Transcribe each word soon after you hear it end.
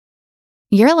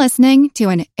You're listening to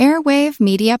an Airwave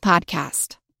Media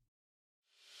Podcast.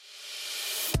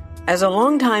 As a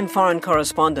longtime foreign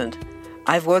correspondent,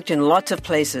 I've worked in lots of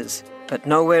places, but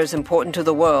nowhere as important to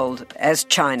the world as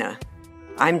China.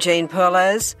 I'm Jane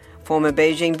Perlez, former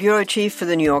Beijing bureau chief for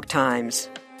the New York Times.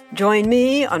 Join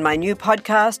me on my new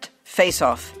podcast, Face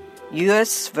Off,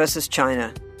 U.S. versus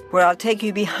China, where I'll take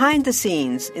you behind the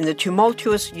scenes in the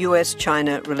tumultuous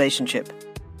U.S.-China relationship.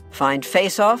 Find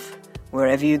Face Off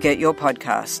wherever you get your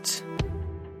podcasts.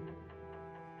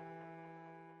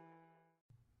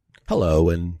 Hello,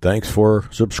 and thanks for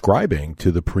subscribing to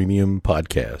the Premium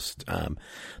Podcast.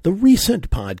 The recent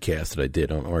podcast that I did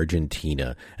on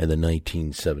Argentina and the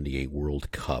 1978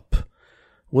 World Cup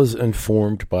was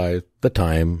informed by the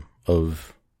time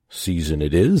of season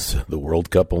it is. The World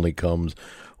Cup only comes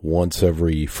once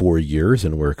every 4 years,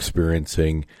 and we're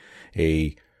experiencing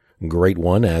a great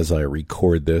one as I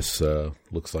record this.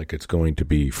 Looks like it's going to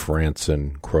be France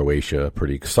and Croatia.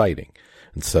 Pretty exciting.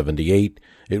 In 78,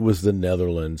 it was the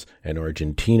Netherlands and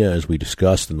Argentina, as we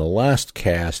discussed in the last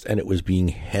cast, and it was being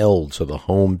held, so the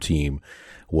home team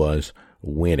was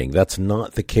winning. That's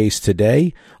not the case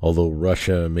today, although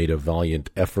Russia made a valiant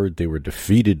effort. They were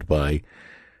defeated by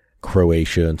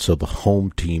Croatia, and so the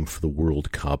home team for the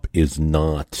World Cup is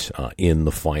not in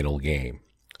the final game.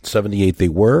 78 they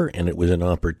were, and it was an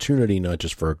opportunity not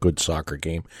just for a good soccer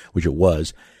game, which it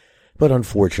was, but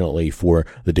unfortunately for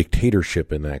the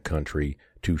dictatorship in that country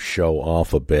to show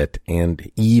off a bit,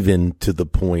 and even to the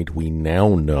point we now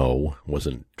know,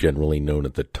 wasn't generally known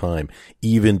at the time,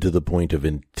 even to the point of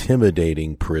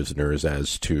intimidating prisoners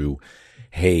as to,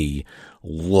 hey,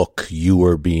 look, you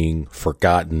are being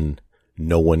forgotten.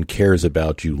 No one cares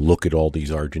about you. Look at all these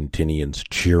Argentinians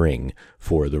cheering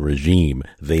for the regime.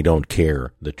 They don't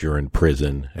care that you're in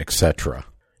prison, etc.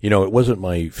 You know, it wasn't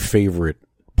my favorite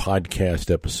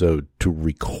podcast episode to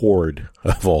record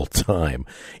of all time.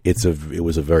 It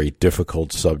was a very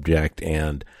difficult subject,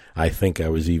 and I think I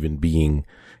was even being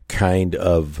kind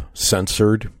of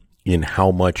censored in how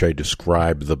much I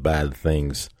described the bad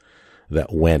things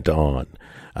that went on.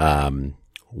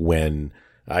 When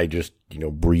I just,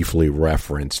 briefly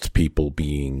referenced people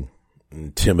being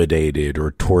intimidated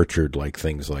or tortured, like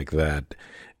things like that.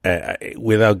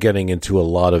 Without getting into a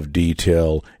lot of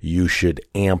detail, you should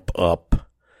amp up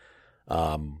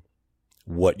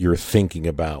what you're thinking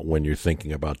about when you're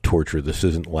thinking about torture. This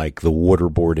isn't like the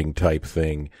waterboarding type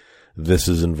thing. This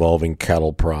is involving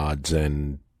cattle prods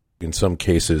and, in some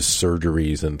cases,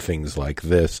 surgeries and things like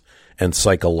this, and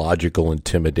psychological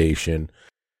intimidation.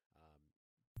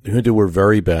 There were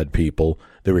very bad people.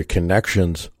 There were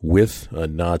connections with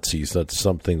Nazis. That's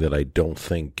something that I don't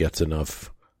think gets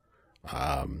enough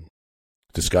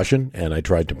discussion, and I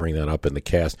tried to bring that up in the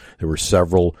cast. There were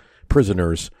several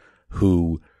prisoners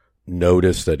who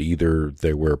noticed that either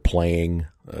they were playing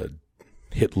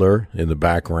Hitler in the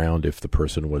background if the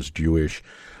person was Jewish,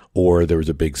 or there was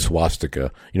a big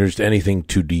swastika. Just anything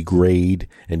to degrade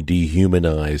and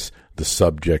dehumanize the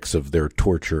subjects of their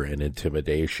torture and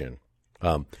intimidation.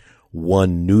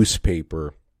 One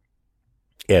newspaper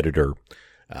editor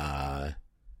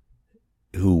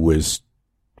who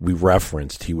we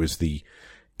referenced, he was the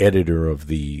editor of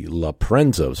the La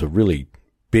Prensa. It was a really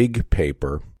big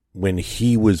paper. When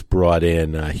he was brought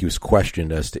in, he was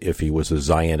questioned as to if he was a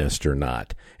Zionist or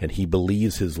not, and he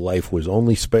believes his life was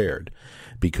only spared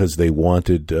because they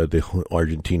wanted the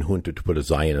Argentine junta to put a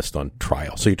Zionist on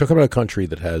trial. So you're talking about a country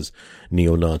that has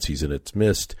neo-Nazis in its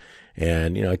midst,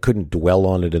 and I couldn't dwell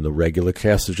on it in the regular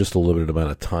cast. There's just a limited amount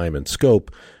of time and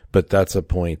scope, but that's a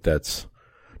point that's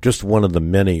just one of the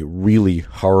many really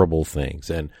horrible things.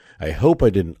 And I hope I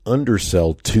didn't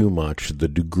undersell too much the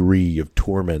degree of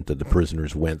torment that the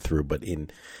prisoners went through, but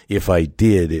if I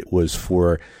did, it was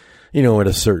for, at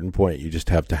a certain point, you just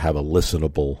have to have a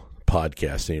listenable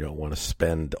podcast, and you don't want to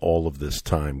spend all of this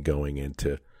time going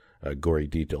into gory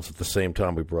details. At the same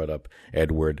time, we brought up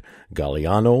Edward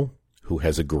Galeano, who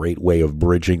has a great way of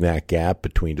bridging that gap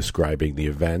between describing the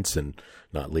events and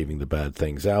not leaving the bad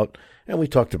things out. And we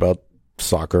talked about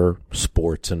soccer,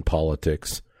 sports, and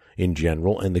politics in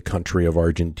general, in the country of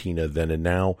Argentina then and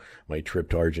now. My trip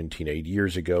to Argentina 8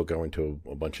 years ago, going to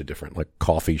a bunch of different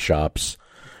coffee shops.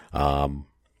 I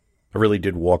really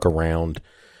did walk around.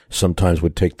 Sometimes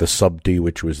would take the Subte,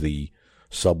 which was the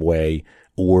subway,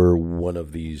 or one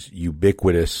of these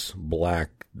ubiquitous black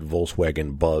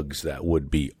Volkswagen Bugs that would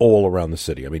be all around the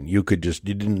city. I mean, you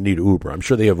didn't need Uber. I'm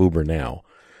sure they have Uber now.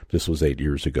 This was 8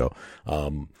 years ago.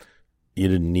 You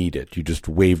didn't need it. You just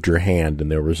waved your hand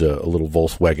and there was a little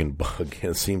Volkswagen Bug.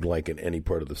 It seemed like in any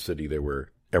part of the city they were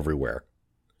everywhere.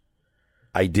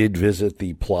 I did visit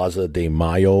the Plaza de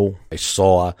Mayo. I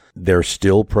saw they're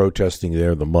still protesting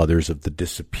there, the mothers of the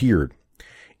disappeared.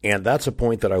 And that's a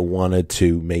point that I wanted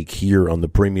to make here on the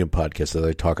Premium Podcast, as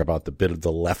I talk about the bit of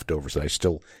the leftovers that I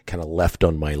still kind of left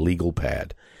on my legal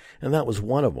pad. And that was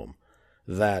one of them.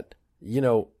 That,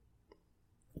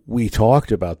 we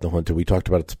talked about the junta. We talked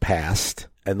about its past.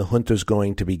 And the junta's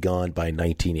going to be gone by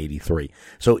 1983.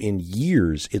 So in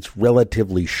years, it's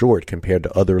relatively short compared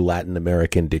to other Latin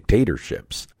American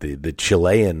dictatorships. The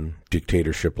Chilean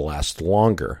dictatorship lasts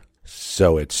longer.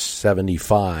 So it's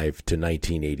 75 to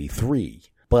 1983.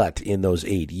 But in those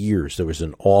 8 years, there was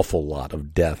an awful lot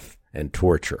of death and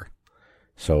torture.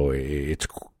 So it's,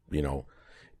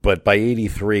 but by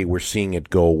 83, we're seeing it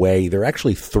go away. There are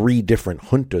actually 3 different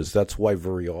juntas. That's why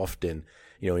very often,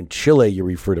 in Chile, you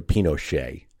refer to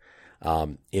Pinochet.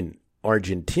 In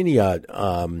Argentina,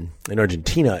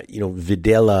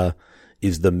 Videla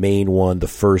is the main one, the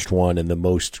first one, and the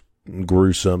most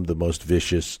gruesome, the most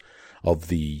vicious of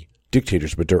the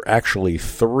dictators, but there are actually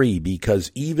 3,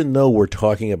 because even though we're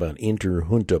talking about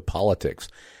inter-junta politics,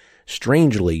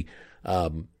 strangely,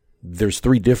 there's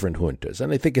 3 different juntas,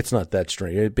 and I think it's not that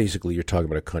strange. Basically, you're talking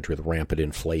about a country with rampant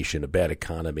inflation, a bad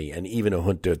economy, and even a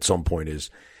junta at some point is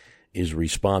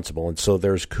responsible, and so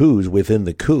there's coups within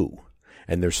the coup,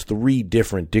 and there's 3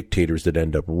 different dictators that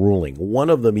end up ruling. One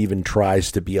of them even tries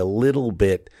to be a little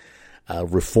bit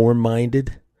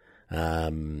reform-minded.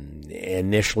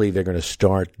 Initially, they're going to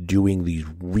start doing these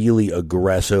really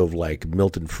aggressive, like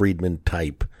Milton Friedman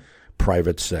type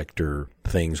private sector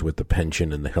things with the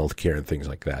pension and the healthcare and things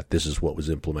like that. This is what was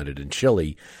implemented in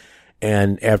Chile.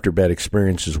 And after bad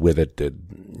experiences with it,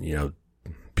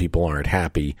 people aren't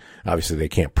happy. Obviously, they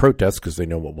can't protest because they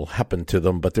know what will happen to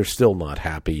them, but they're still not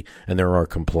happy. And there are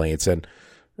complaints. And,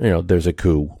 there's a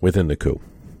coup within the coup.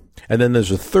 And then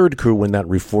there's a third coup when that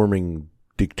reforming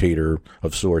dictator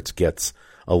of sorts gets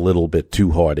a little bit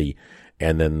too haughty.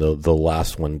 And then the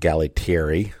last one,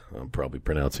 Galtieri, I'm probably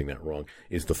pronouncing that wrong,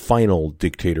 is the final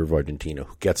dictator of Argentina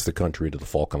who gets the country to the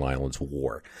Falkland Islands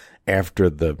War. After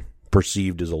the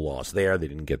perceived as a loss there, they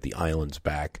didn't get the islands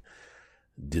back.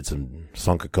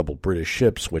 Sunk a couple British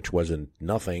ships, which wasn't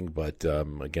nothing, but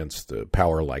against a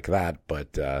power like that,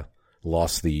 but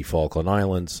lost the Falkland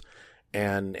Islands.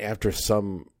 And after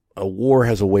a war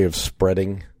has a way of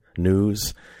spreading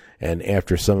news, and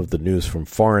after some of the news from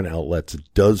foreign outlets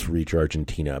does reach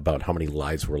Argentina about how many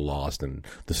lives were lost and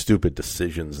the stupid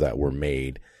decisions that were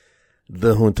made,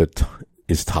 the junta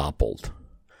is toppled.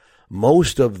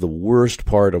 Most of the worst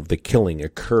part of the killing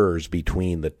occurs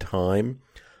between the time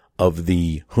of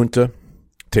the junta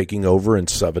taking over in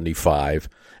 75,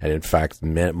 and in fact,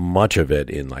 much of it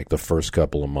in like the first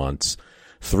couple of months,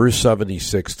 through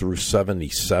 76, through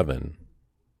 77,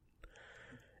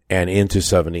 and into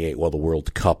 78 while the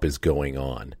World Cup is going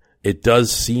on. It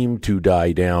does seem to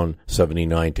die down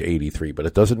 79 to 83, but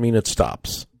it doesn't mean it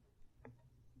stops.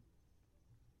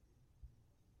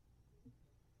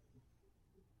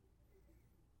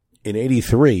 In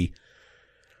 83,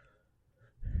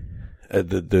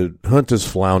 the junta's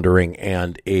floundering,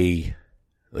 and the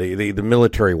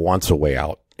military wants a way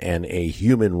out, and a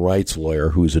human rights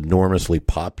lawyer who's enormously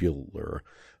popular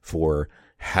for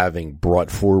having brought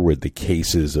forward the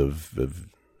cases of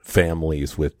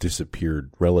families with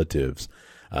disappeared relatives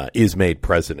is made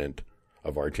president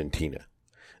of Argentina.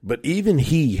 But even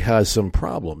he has some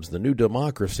problems. The new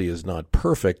democracy is not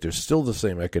perfect. There's still the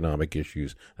same economic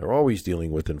issues. They're always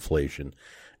dealing with inflation.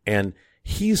 And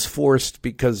he's forced,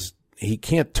 because he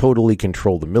can't totally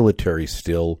control the military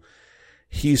still,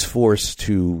 he's forced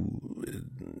to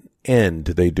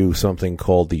they do something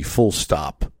called the full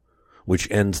stop, which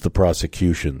ends the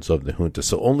prosecutions of the junta.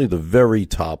 So only the very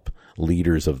top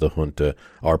leaders of the junta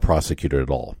are prosecuted at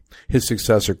all. His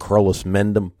successor, Carlos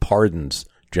Mendem, pardons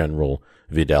General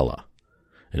Videla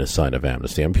in a sign of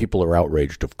amnesty. And people are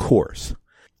outraged, of course.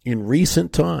 In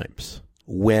recent times,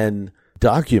 when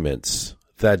documents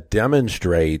that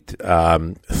demonstrate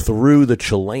through the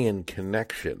Chilean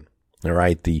connection, all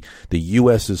right, the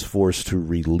U.S. is forced to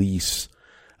release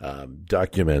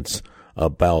documents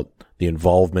about the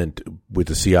involvement with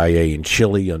the CIA in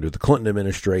Chile under the Clinton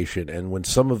administration. And when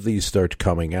some of these start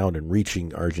coming out and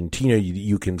reaching Argentina,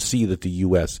 you can see that the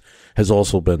U.S. has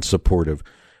also been supportive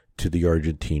to the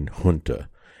Argentine junta.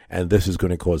 And this is going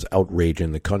to cause outrage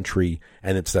in the country.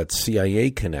 And it's that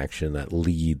CIA connection that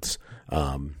leads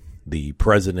the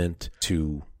president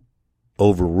to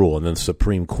overrule. And then the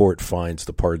Supreme Court finds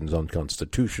the pardons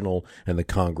unconstitutional, and the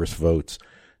Congress votes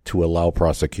to allow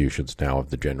prosecutions now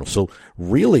of the general. So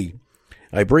really,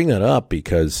 I bring that up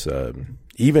because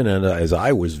even as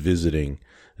I was visiting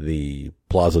the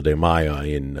Plaza de Mayo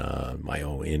in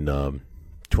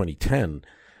 2010,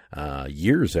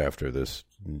 years after this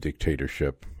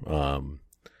dictatorship,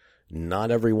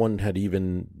 not everyone had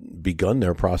even begun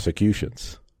their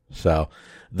prosecutions. So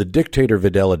the dictator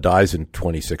Videla dies in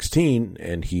 2016,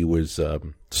 and he was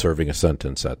serving a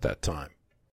sentence at that time.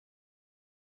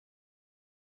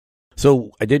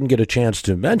 So I didn't get a chance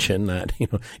to mention that,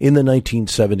 in the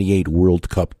 1978 World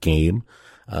Cup game,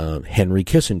 Henry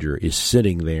Kissinger is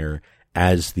sitting there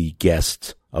as the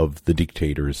guest of the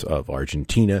dictators of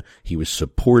Argentina. He was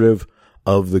supportive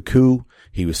of the coup.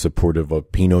 He was supportive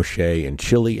of Pinochet in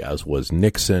Chile, as was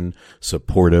Nixon,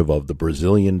 supportive of the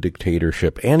Brazilian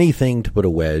dictatorship, anything to put a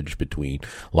wedge between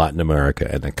Latin America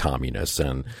and the communists.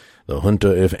 And the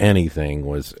junta, if anything,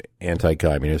 was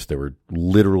anti-communist. They were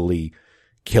literally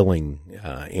killing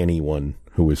anyone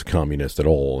who was communist at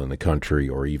all in the country,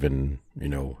 or even,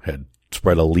 had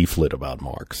spread a leaflet about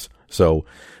Marx. So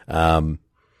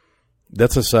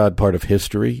that's a sad part of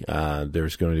history.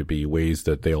 There's going to be ways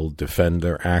that they'll defend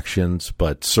their actions,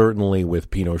 but certainly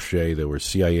with Pinochet, there was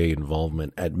CIA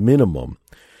involvement at minimum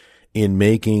in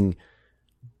making,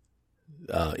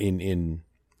 in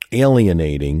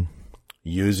alienating,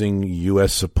 using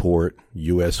U.S. support,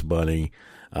 U.S. money,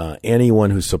 anyone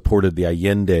who supported the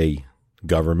Allende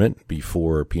government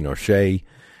before Pinochet,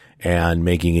 and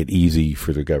making it easy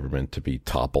for the government to be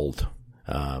toppled.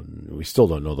 We still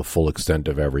don't know the full extent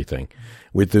of everything.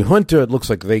 With the junta, it looks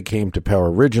like they came to power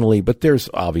originally, but there's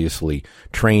obviously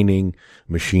training,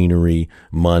 machinery,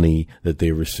 money that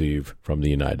they receive from the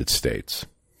United States.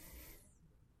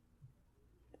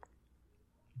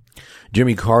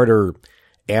 Jimmy Carter,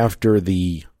 after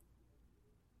the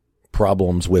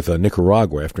problems with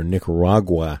Nicaragua, after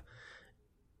Nicaragua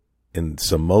and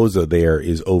Somoza there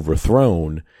is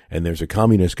overthrown, and there's a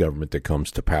communist government that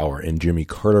comes to power, and Jimmy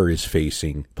Carter is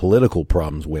facing political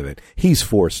problems with it, he's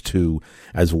forced to,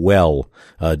 as well,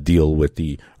 deal with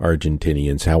the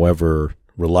Argentinians, however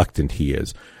reluctant he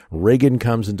is. Reagan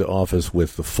comes into office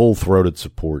with the full-throated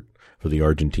support for the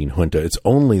Argentine junta. It's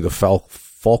only the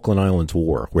Falkland Islands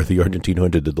War where the Argentine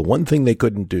junta did the one thing they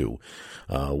couldn't do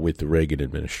with the Reagan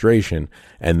administration,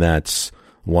 and that's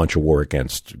launch a war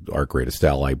against our greatest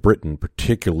ally, Britain,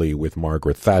 particularly with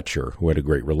Margaret Thatcher, who had a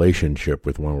great relationship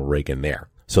with Ronald Reagan there.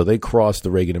 So they crossed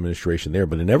the Reagan administration there.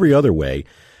 But in every other way,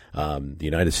 the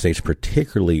United States,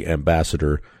 particularly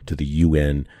Ambassador to the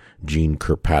UN, Jeane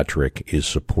Kirkpatrick, is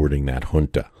supporting that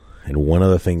junta. And one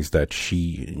of the things that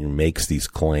she makes these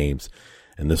claims,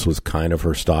 and this was kind of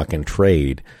her stock in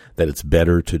trade, that it's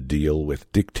better to deal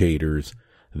with dictators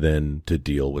than to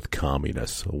deal with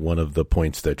communists. One of the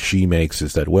points that she makes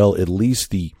is that, well, at least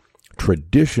the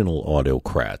traditional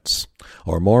autocrats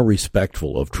are more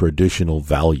respectful of traditional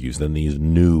values than these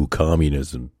new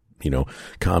communists who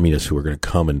are going to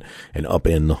come and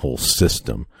upend the whole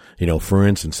system. For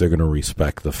instance, they're going to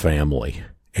respect the family.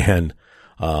 And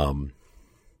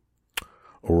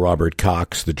Robert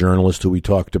Cox, the journalist who we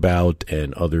talked about,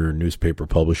 and other newspaper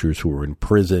publishers who were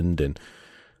imprisoned, and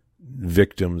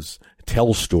victims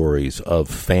tell stories of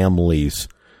families,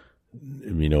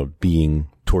 being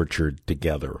tortured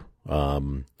together.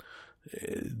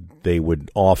 They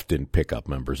would often pick up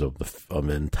members of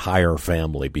an entire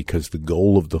family, because the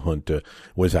goal of the junta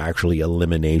was actually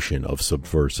elimination of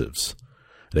subversives.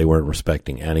 They weren't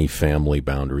respecting any family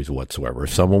boundaries whatsoever.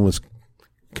 If someone was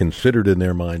considered in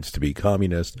their minds to be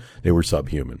communist, they were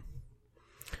subhuman.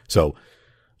 So,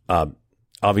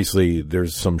 obviously,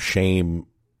 there's some shame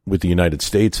with the United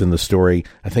States in the story.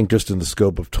 I think just in the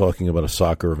scope of talking about a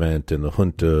soccer event and the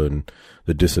junta and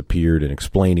the disappeared and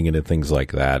explaining it and things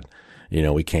like that,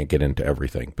 we can't get into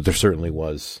everything. But there certainly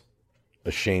was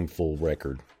a shameful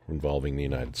record involving the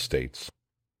United States.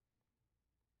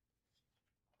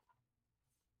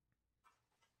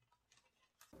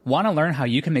 Want to learn how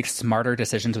you can make smarter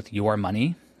decisions with your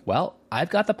money? Well, I've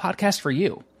got the podcast for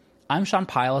you. I'm Sean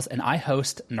Piles, and I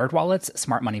host NerdWallet's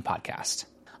Smart Money Podcast.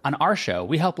 On our show,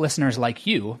 we help listeners like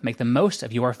you make the most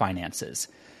of your finances.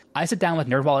 I sit down with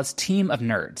NerdWallet's team of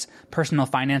nerds, personal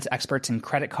finance experts in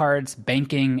credit cards,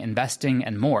 banking, investing,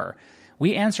 and more.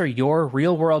 We answer your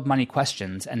real-world money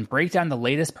questions and break down the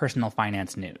latest personal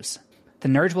finance news. The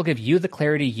nerds will give you the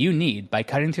clarity you need by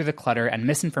cutting through the clutter and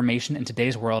misinformation in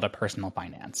today's world of personal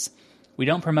finance. We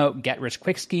don't promote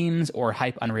get-rich-quick schemes or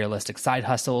hype unrealistic side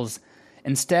hustles.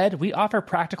 Instead, we offer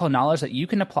practical knowledge that you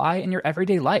can apply in your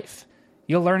everyday life.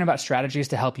 You'll learn about strategies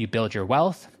to help you build your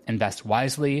wealth, invest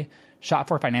wisely, shop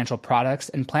for financial products,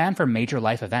 and plan for major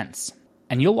life events.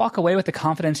 And you'll walk away with the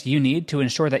confidence you need to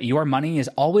ensure that your money is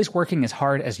always working as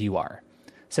hard as you are.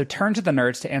 So turn to the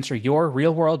nerds to answer your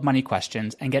real-world money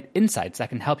questions and get insights that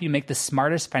can help you make the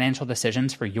smartest financial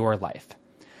decisions for your life.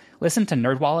 Listen to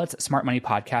NerdWallet's Smart Money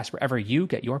Podcast wherever you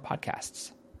get your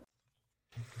podcasts.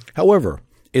 However,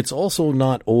 it's also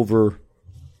not over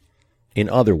in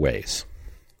other ways.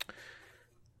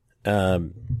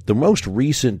 The most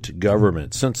recent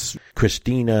government, since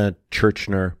Christina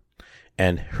Kirchner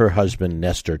and her husband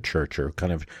Nestor Kirchner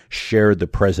kind of shared the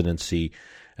presidency,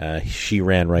 she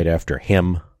ran right after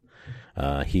him.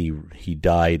 He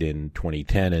died in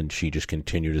 2010, and she just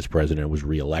continued as president and was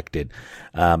reelected.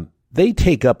 They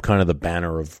take up kind of the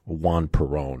banner of Juan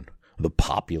Perón, the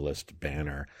populist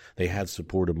banner. They had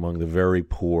support among the very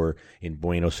poor in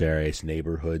Buenos Aires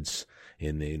neighborhoods,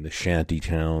 in the shanty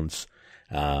towns.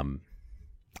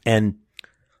 And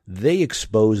they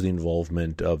expose the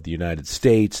involvement of the United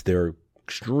States. They're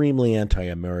extremely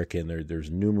anti-American. There's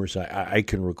numerous. I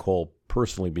can recall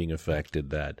personally being affected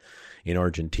that in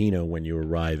Argentina, when you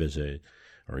arrive as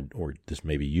or this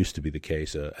maybe used to be the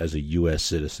case, as a U.S.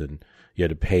 citizen, you had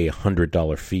to pay a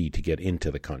 $100 fee to get into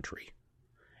the country.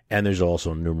 And there's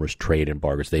also numerous trade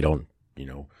embargoes. We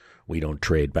don't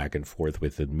trade back and forth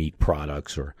with the meat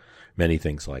products or many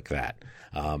things like that.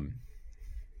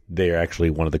 They're actually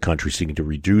one of the countries seeking to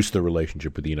reduce the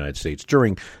relationship with the United States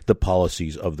during the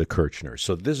policies of the Kirchners.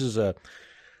 So this is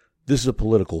a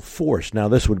political force. Now,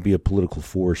 this would be a political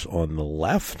force on the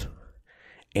left,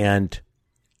 and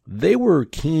they were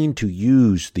keen to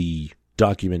use the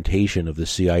documentation of the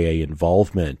CIA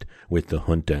involvement with the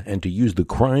junta and to use the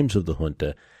crimes of the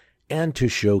junta and to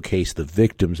showcase the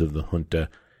victims of the junta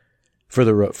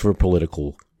for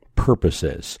political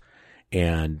purposes.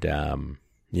 And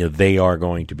they are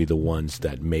going to be the ones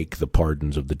that make the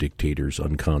pardons of the dictators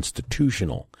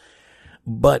unconstitutional.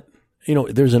 But,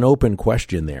 there's an open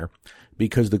question there,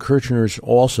 because the Kirchners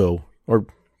also are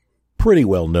pretty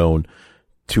well known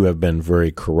to have been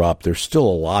very corrupt. There's still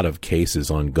a lot of cases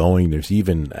ongoing. There's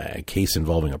even a case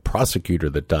involving a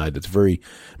prosecutor that died that's very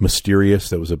mysterious,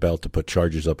 that was about to put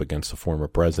charges up against the former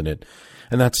president.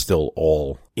 And that's still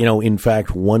all. In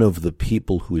fact, one of the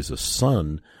people who is a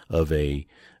son of a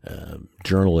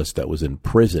journalist that was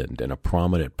imprisoned and a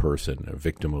prominent person, a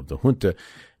victim of the junta,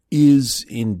 is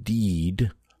indeed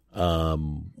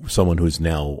someone who is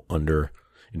now under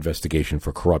investigation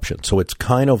for corruption. So it's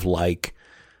kind of like,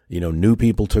 new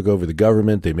people took over the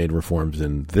government. They made reforms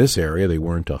in this area. They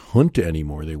weren't a junta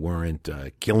anymore. They weren't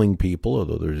killing people,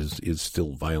 although there is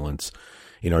still violence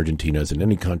in Argentina as in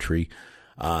any country.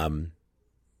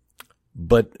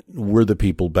 But were the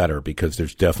people better? Because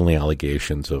there's definitely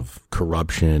allegations of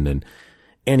corruption, and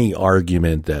any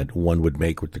argument that one would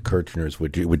make with the Kirchners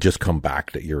would just come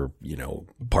back that you're,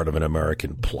 part of an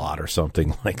American plot or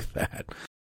something like that.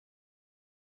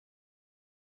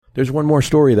 There's one more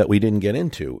story that we didn't get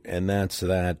into, and that's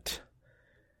that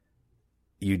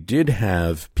you did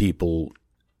have people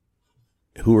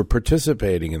who were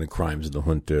participating in the crimes of the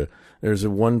junta. There's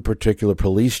one particular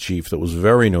police chief that was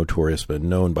very notorious, but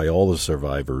known by all the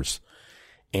survivors,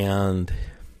 and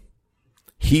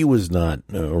he was not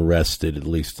arrested, at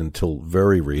least until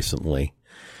very recently,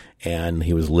 and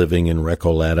he was living in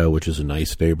Recoleta, which is a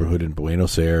nice neighborhood in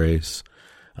Buenos Aires,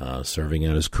 serving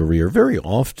out his career. Very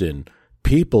often,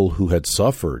 people who had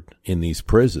suffered in these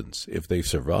prisons, if they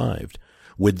survived,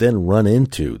 would then run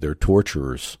into their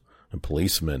torturers and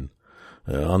policemen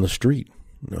on the street.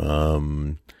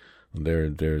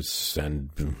 There's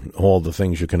and all the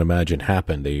things you can imagine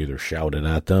happened. They either shouted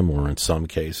at them, or in some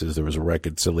cases there was a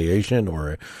reconciliation,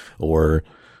 or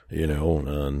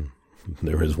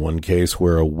there was one case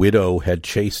where a widow had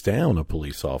chased down a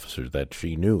police officer that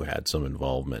she knew had some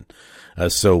involvement.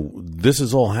 So this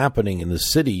is all happening in the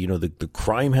city. The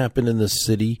crime happened in the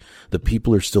city. The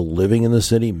people are still living in the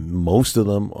city. Most of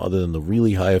them, other than the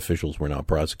really high officials, were not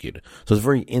prosecuted. So it's a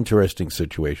very interesting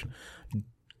situation.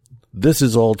 This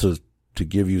is all to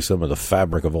give you some of the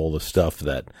fabric of all the stuff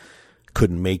that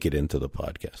couldn't make it into the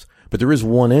podcast. But there is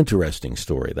one interesting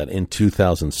story that in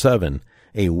 2007,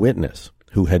 a witness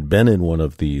who had been in one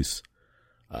of these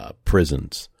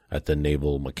prisons at the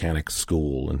Naval Mechanics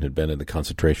School and had been in the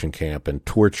concentration camp and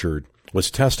tortured,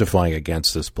 was testifying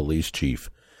against this police chief,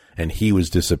 and he was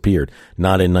disappeared,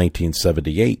 not in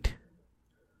 1978,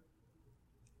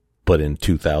 but in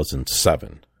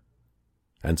 2007.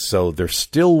 And so there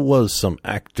still was some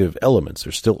active elements.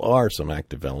 There still are some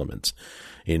active elements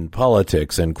in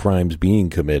politics and crimes being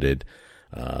committed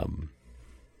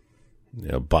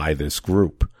by this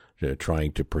group,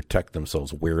 trying to protect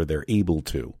themselves where they're able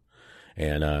to.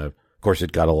 And, of course,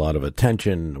 it got a lot of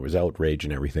attention. There was outrage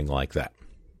and everything like that.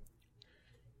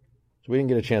 So we didn't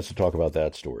get a chance to talk about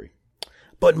that story.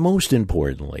 But most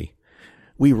importantly,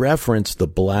 we referenced the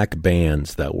black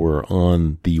bands that were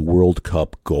on the World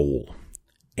Cup goal,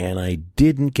 and I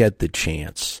didn't get the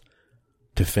chance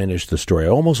to finish the story. I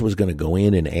almost was going to go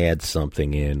in and add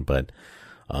something in, but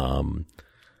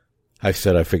I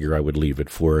said I figure I would leave it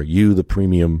for you, the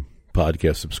premium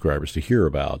podcast subscribers, to hear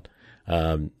about.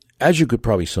 As you could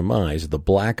probably surmise, the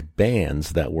black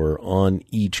bands that were on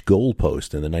each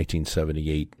goalpost in the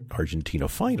 1978 Argentina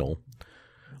final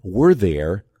were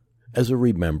there as a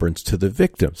remembrance to the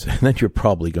victims. And then you're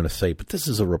probably going to say, but this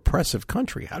is a repressive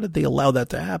country. How did they allow that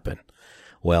to happen?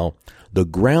 Well, the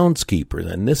groundskeeper,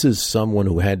 and this is someone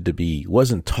who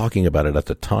wasn't talking about it at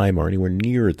the time or anywhere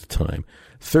near at the time.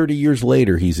 30 years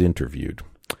later, he's interviewed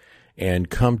and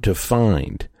come to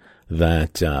find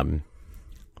that the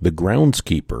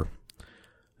groundskeeper,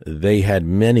 they had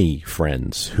many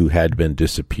friends who had been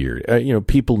disappeared.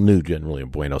 People knew generally in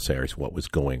Buenos Aires what was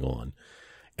going on.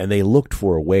 And they looked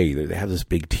for a way. They have this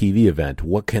big TV event.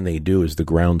 What can they do as the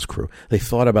grounds crew? They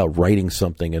thought about writing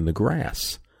something in the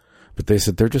grass. But they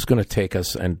said, they're just going to take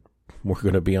us and we're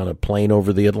going to be on a plane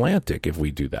over the Atlantic if we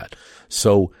do that.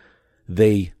 So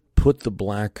they put the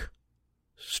black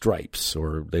stripes,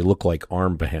 or they look like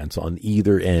armbands, on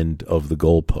either end of the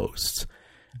goalposts.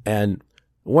 And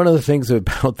one of the things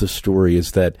about the story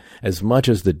is that as much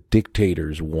as the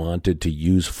dictators wanted to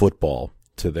use football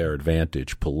to their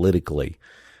advantage politically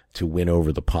to win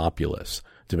over the populace,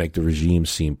 to make the regime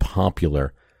seem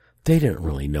popular, they didn't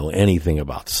really know anything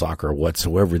about soccer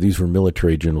whatsoever. These were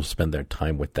military generals who spent their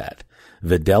time with that.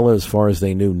 Videla, as far as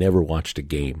they knew, never watched a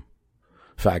game.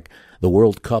 In fact, the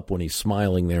World Cup, when he's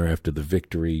smiling there after the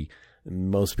victory,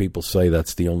 most people say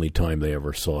that's the only time they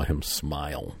ever saw him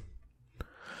smile.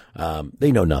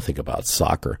 They know nothing about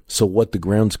soccer. So what the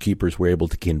groundskeepers were able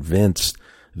to convince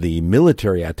the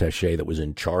military attaché that was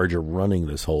in charge of running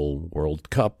this whole World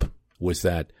Cup was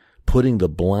that putting the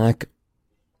black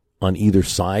on either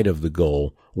side of the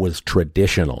goal was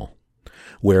traditional,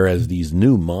 whereas these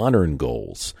new modern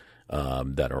goals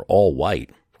that are all white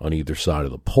on either side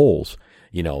of the poles,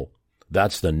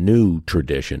 that's the new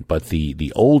tradition. But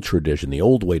the old tradition, the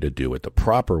old way to do it, the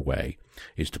proper way,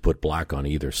 is to put black on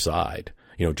either side,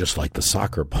 just like the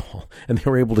soccer ball. And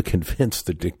they were able to convince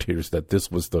the dictators that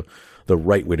this was the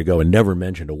right way to go, and never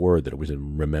mentioned a word that it was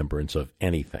in remembrance of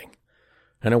anything.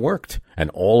 And it worked. And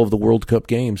all of the World Cup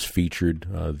games featured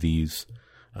these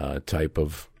type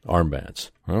of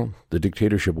armbands. Well, the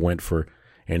dictatorship went for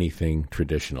anything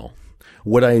traditional.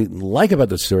 What I like about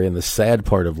the story, and the sad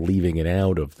part of leaving it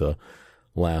out of the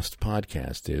last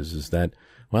podcast, is that,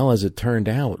 well, as it turned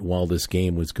out, while this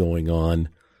game was going on,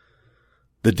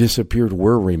 the disappeared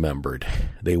were remembered.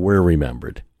 They were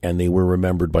remembered. And they were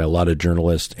remembered by a lot of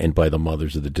journalists and by the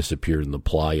mothers of the disappeared in the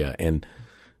playa. And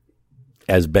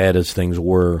as bad as things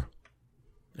were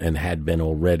and had been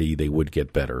already, they would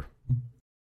get better.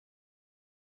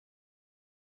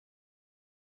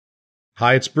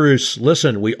 Hi, it's Bruce.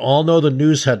 Listen, we all know the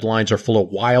news headlines are full of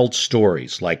wild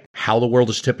stories, like how the world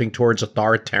is tipping towards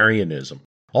authoritarianism,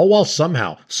 all while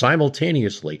somehow,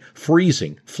 simultaneously,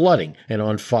 freezing, flooding, and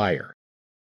on fire.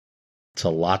 It's a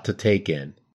lot to take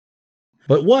in.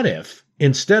 But what if,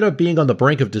 instead of being on the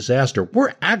brink of disaster,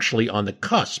 we're actually on the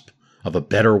cusp of a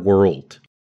better world?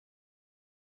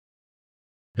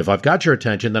 If I've got your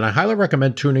attention, then I highly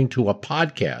recommend tuning to a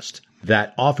podcast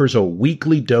that offers a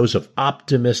weekly dose of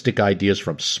optimistic ideas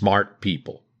from smart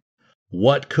people.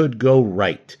 What Could Go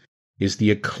Right is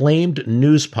the acclaimed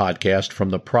news podcast from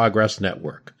the Progress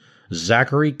Network.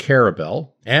 Zachary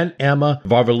Karabell and Emma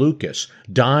Varvaloucas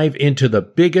dive into the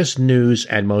biggest news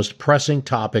and most pressing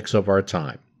topics of our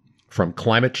time, from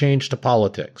climate change to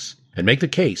politics, and make the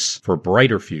case for a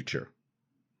brighter future.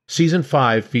 Season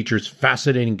 5 features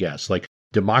fascinating guests like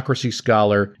democracy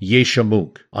scholar Yesha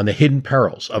Mounk on the hidden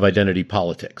perils of identity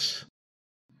politics,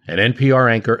 and NPR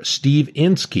anchor Steve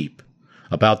Inskeep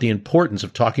about the importance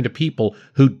of talking to people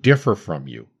who differ from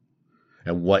you,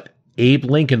 and what Abe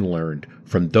Lincoln learned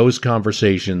from those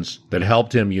conversations that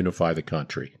helped him unify the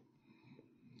country.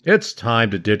 It's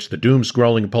time to ditch the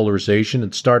doom-scrolling polarization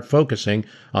and start focusing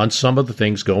on some of the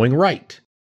things going right.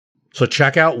 So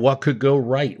check out What Could Go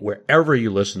Right wherever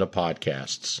you listen to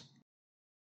podcasts.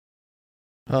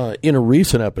 In a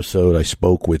recent episode, I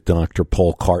spoke with Dr.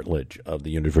 Paul Cartledge of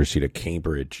the University of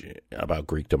Cambridge about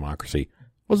Greek democracy.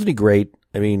 Wasn't he great?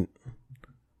 I mean,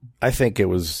 I think it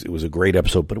was a great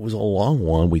episode, but it was a long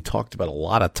one. We talked about a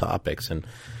lot of topics and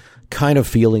kind of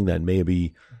feeling that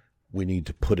maybe we need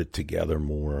to put it together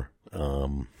more.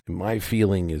 My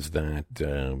feeling is that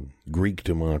Greek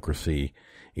democracy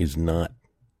is not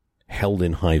held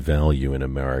in high value in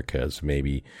America as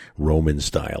maybe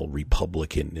Roman-style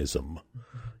republicanism,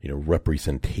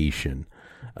 representation.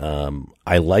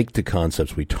 I like the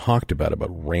concepts we talked about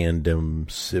random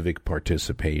civic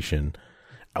participation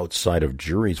outside of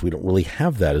juries. We don't really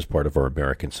have that as part of our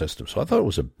American system. So I thought it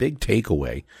was a big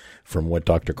takeaway from what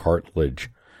Dr. Cartledge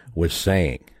was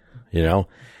saying,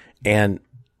 and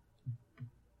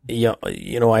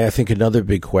I think another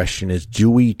big question is, do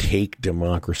we take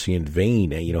democracy in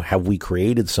vain? Have we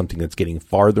created something that's getting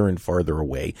farther and farther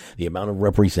away? The amount of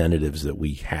representatives that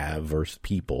we have versus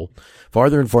people,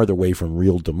 farther and farther away from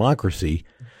real democracy,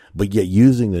 but yet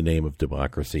using the name of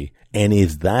democracy. And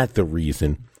is that the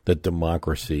reason that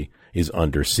democracy is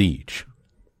under siege?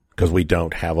 Because we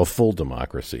don't have a full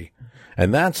democracy.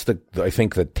 And that's I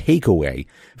think the takeaway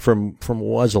from what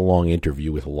was a long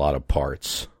interview with a lot of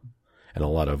parts and a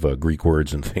lot of Greek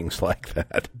words and things like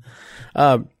that.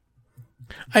 My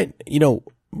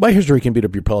History Can Beat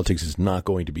Up Your Politics is not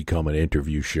going to become an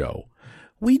interview show.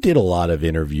 We did a lot of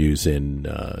interviews in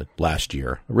last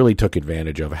year. I really took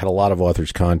advantage of it. I had a lot of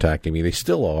authors contacting me. They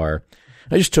still are.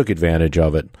 I just took advantage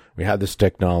of it. We have this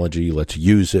technology. Let's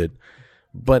use it.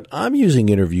 But I'm using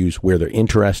interviews where they're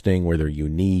interesting, where they're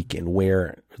unique, and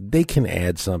where they can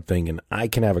add something, and I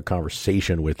can have a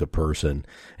conversation with the person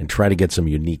and try to get some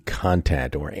unique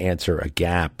content or answer a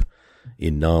gap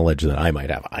in knowledge that I might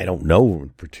have. I don't know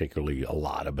particularly a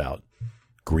lot about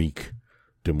Greek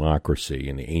democracy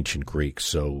and the ancient Greeks,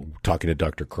 so talking to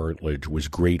Dr. Cartledge was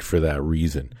great for that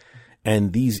reason.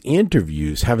 And these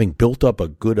interviews, having built up a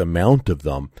good amount of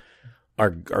them,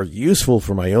 are useful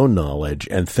for my own knowledge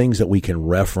and things that we can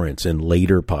reference in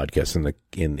later podcasts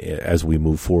as we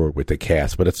move forward with the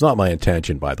cast. But it's not my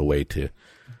intention, by the way, to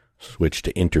switch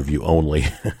to interview only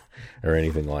or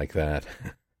anything like that.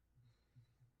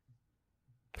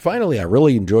 Finally, I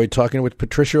really enjoyed talking with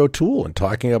Patricia O'Toole and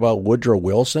talking about Woodrow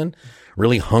Wilson,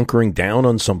 really hunkering down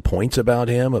on some points about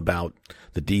him, about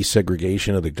the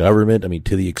desegregation of the government. I mean,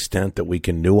 to the extent that we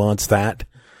can nuance that,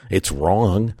 it's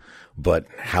wrong. But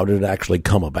how did it actually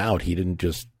come about?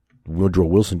 Woodrow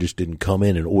Wilson just didn't come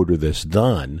in and order this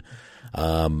done.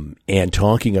 And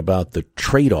talking about the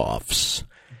trade-offs.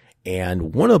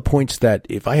 And one of the points that,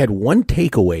 if I had one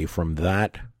takeaway from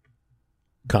that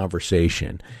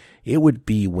conversation, it would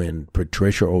be when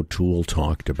Patricia O'Toole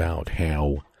talked about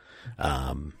how,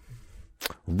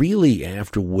 really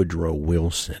after Woodrow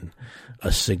Wilson,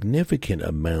 a significant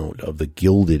amount of the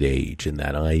Gilded Age and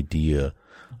that idea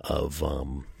of,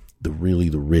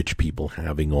 the rich people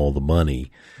having all the money.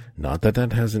 Not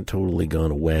that hasn't totally gone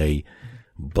away,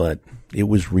 but it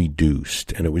was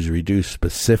reduced, and it was reduced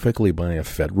specifically by a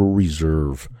Federal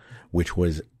Reserve, which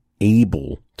was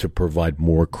able to provide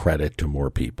more credit to more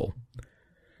people.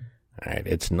 All right.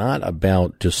 It's not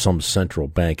about just some central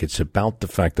bank. It's about the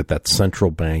fact that central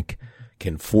bank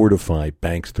can fortify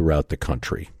banks throughout the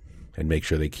country and make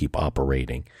sure they keep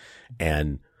operating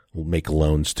and make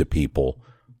loans to people.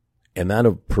 And that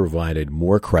have provided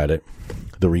more credit.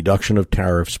 The reduction of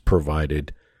tariffs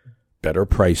provided better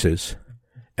prices,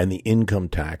 and the income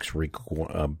tax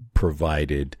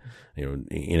provided,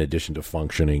 in addition to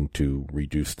functioning to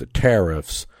reduce the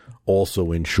tariffs,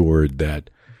 also ensured that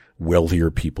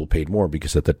wealthier people paid more,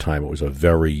 because at the time it was a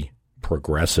very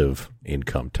progressive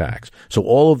income tax. So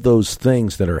all of those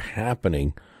things that are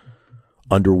happening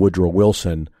under Woodrow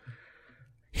Wilson,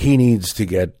 he needs to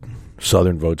get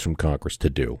Southern votes from Congress to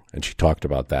do. And she talked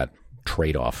about that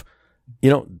trade-off.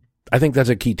 I think that's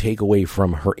a key takeaway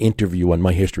from her interview on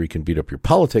My History Can Beat Up Your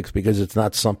Politics, because it's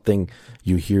not something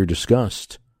you hear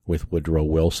discussed with Woodrow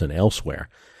Wilson elsewhere.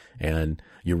 And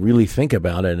you really think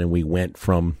about it, and we went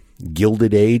from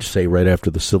Gilded Age, say right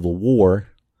after the Civil War,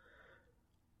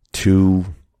 to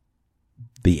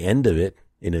the end of it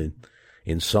in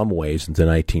some ways in the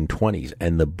 1920s.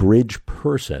 And the bridge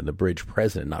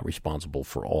president, not responsible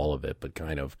for all of it, but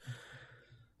kind of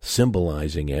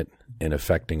symbolizing it and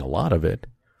affecting a lot of it,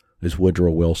 is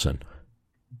Woodrow Wilson.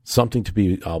 Something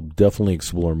I'll definitely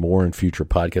explore more in future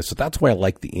podcasts. So that's why I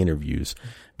like the interviews,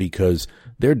 because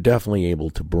they're definitely able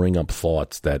to bring up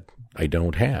thoughts that I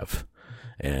don't have.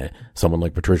 Someone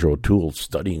like Patricia O'Toole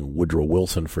studying Woodrow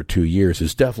Wilson for 2 years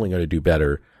is definitely going to do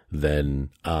better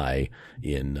than I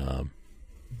in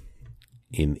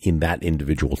that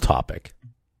individual topic.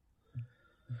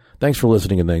 Thanks for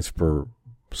listening, and thanks for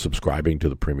subscribing to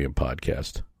the Premium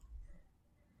Podcast.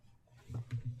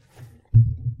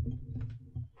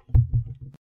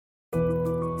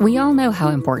 We all know how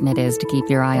important it is to keep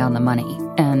your eye on the money,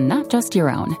 and not just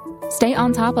your own. Stay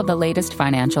on top of the latest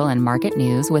financial and market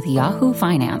news with Yahoo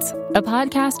Finance, a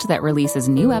podcast that releases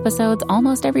new episodes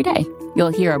almost every day. You'll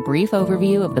hear a brief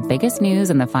overview of the biggest news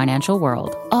in the financial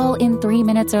world, all in 3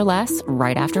 minutes or less,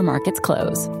 right after markets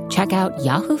close. Check out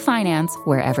Yahoo Finance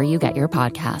wherever you get your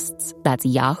podcasts. That's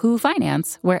Yahoo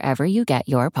Finance wherever you get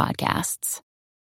your podcasts.